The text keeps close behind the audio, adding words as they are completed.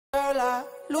Girl, I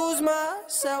lose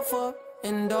myself up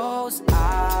in those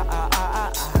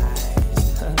eyes.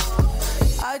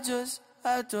 I just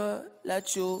had to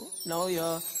let you know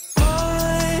you're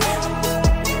mine.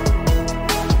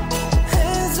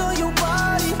 Hands on your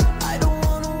body, I don't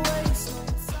wanna waste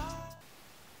no time.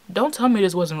 Don't tell me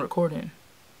this wasn't recording.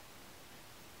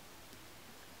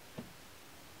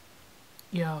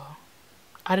 Yo,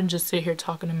 I didn't just sit here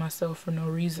talking to myself for no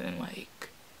reason. Like,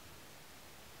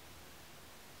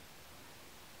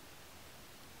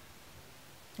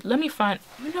 let me find,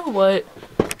 you know what,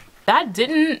 that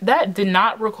did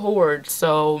not record.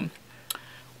 So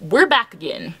we're back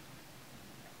again.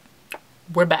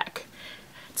 We're back.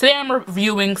 Today I'm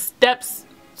reviewing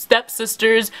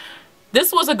Stepsisters.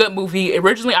 This was a good movie.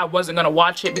 Originally I wasn't gonna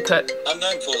watch it because I'm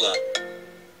known for that.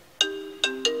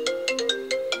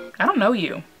 I don't know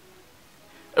you.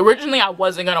 Originally I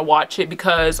wasn't gonna watch it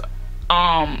because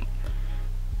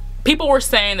people were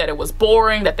saying that it was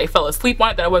boring, that they fell asleep on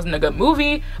it, that it wasn't a good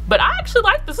movie. But I actually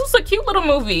like this. This is a cute little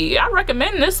movie. I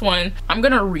recommend this one. I'm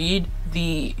gonna read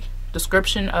the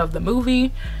description of the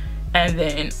movie and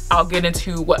then I'll get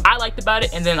into what I liked about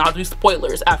it, and then I'll do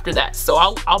spoilers after that. So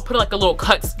I'll put like a little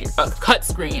cut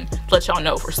screen to let y'all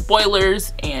know for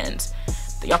spoilers, and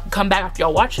y'all can come back after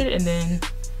y'all watch it and then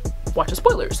watch the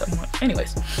spoilers.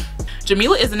 Anyways,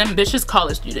 Jamila is an ambitious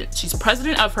college student. She's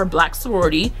president of her black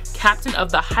sorority, captain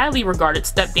of the highly regarded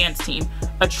step dance team,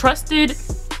 a trusted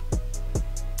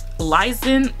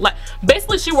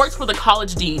basically she works for the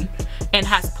college dean and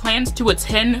has plans to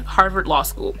attend Harvard Law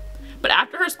School. But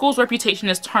after her school's reputation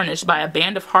is tarnished by a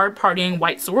band of hard-partying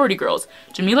white sorority girls,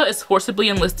 Jamila is forcibly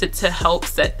enlisted to help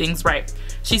set things right.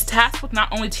 She's tasked with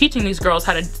not only teaching these girls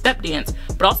how to step dance,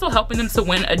 but also helping them to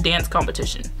win a dance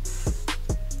competition.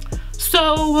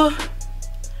 So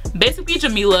basically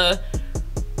Jamila,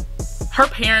 her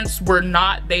parents were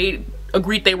not, they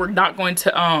agreed they were not going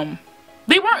to,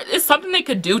 it's something they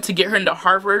could do to get her into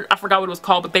Harvard. I forgot what it was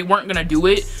called, but they weren't gonna do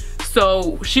it.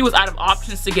 So she was out of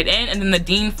options to get in, and then the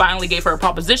dean finally gave her a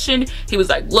proposition. He was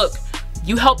like, look,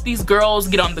 you help these girls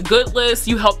get on the good list,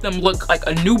 you help them look like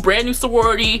a brand new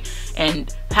sorority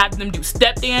and have them do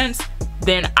step dance,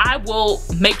 then I will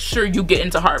make sure you get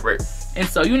into Harvard. And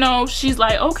so, you know, she's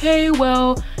like, okay,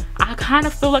 well, I kind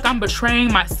of feel like I'm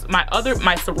betraying my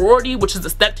sorority, which is the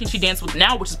step team she dances with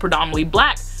now, which is predominantly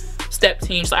black step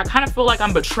team. So I kind of feel like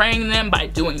I'm betraying them by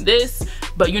doing this,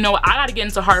 but you know what, I gotta get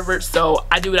into Harvard, so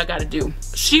I do what I gotta do.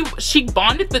 She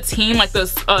bonded the team, like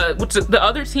this which is the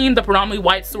other team, the predominantly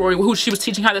white sorority, who she was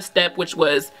teaching how to step, which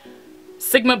was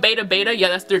Sigma Beta Beta. Yeah,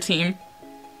 that's their team.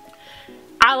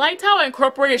 I liked how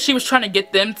incorporated she was trying to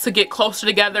get them to get closer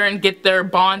together and get their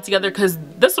bond together, because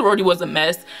this sorority was a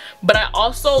mess. But I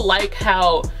also like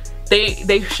how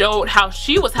they showed how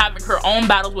she was having her own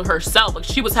battles with herself. Like,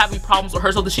 she was having problems with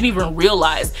herself that she didn't even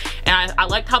realize. And I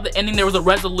liked how the ending, there was a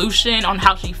resolution on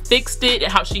how she fixed it and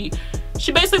how she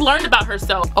basically learned about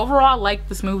herself. Overall, I like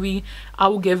this movie. I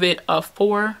will give it a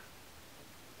 4.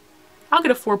 I'll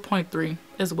get a 4.3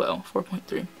 as well,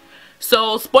 4.3.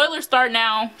 So spoilers start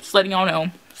now, just letting y'all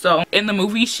know. So in the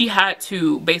movie, she had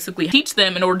to basically teach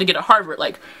them in order to get to Harvard.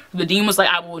 Like, the dean was like,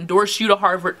 I will endorse you to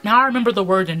Harvard. Now I remember the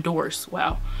word endorse.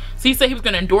 Wow. So he said he was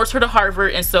going to endorse her to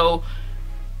Harvard. And so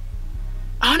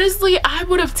honestly, I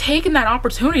would have taken that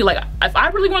opportunity. Like, if I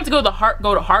really wanted to go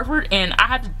to Harvard and I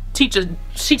had to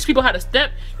teach people how to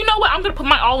step, you know what, I'm going to put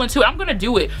my all into it. I'm going to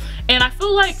do it. And I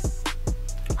feel like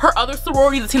her other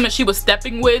sorority, the team that she was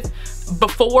stepping with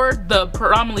before, the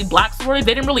predominantly black sorority,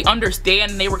 they didn't really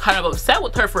understand, and they were kind of upset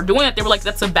with her for doing it. They were like,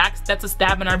 that's a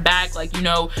stab in our back. Like, you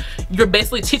know, you're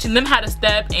basically teaching them how to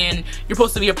step and you're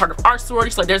supposed to be a part of our sorority,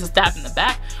 so like there's a stab in the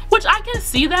back, which I can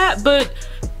see that. But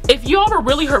if y'all were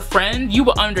really her friend, you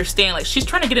would understand. Like, she's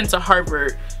trying to get into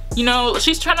Harvard, you know,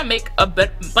 she's trying to make a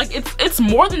better, like, it's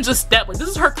more than just step. Like, this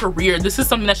is her career, this is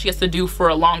something that she has to do for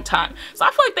a long time. So I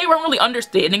feel like they weren't really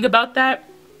understanding about that.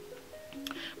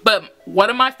 But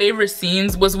one of my favorite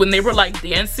scenes was when they were like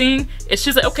dancing, and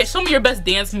she's like, okay, show me your best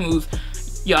dance move.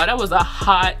 Y'all, that was a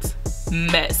hot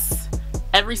mess,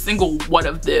 every single one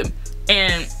of them.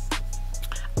 And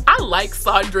I like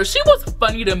Sandra. She was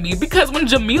funny to me, because when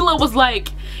Jamila was like,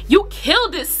 you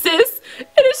killed it, sis, and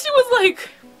then she was like,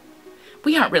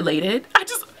 we aren't related.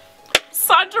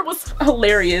 Sandra was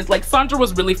hilarious. Like, Sandra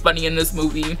was really funny in this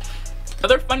movie.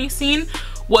 Another funny scene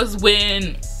was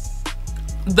when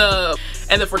the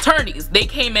fraternities, they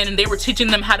came in and they were teaching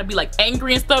them how to be like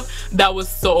angry and stuff. That was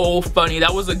so funny.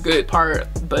 That was a good part.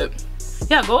 But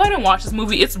yeah, go ahead and watch this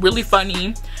movie. It's really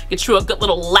funny. Get you a good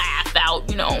little laugh out,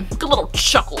 you know, a good little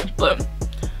chuckle. But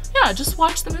yeah, just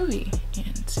watch the movie.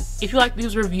 And if you like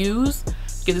these reviews,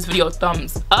 Give this video a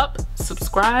thumbs up,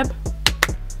 subscribe.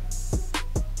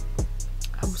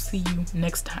 I will see you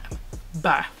next time.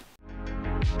 Bye.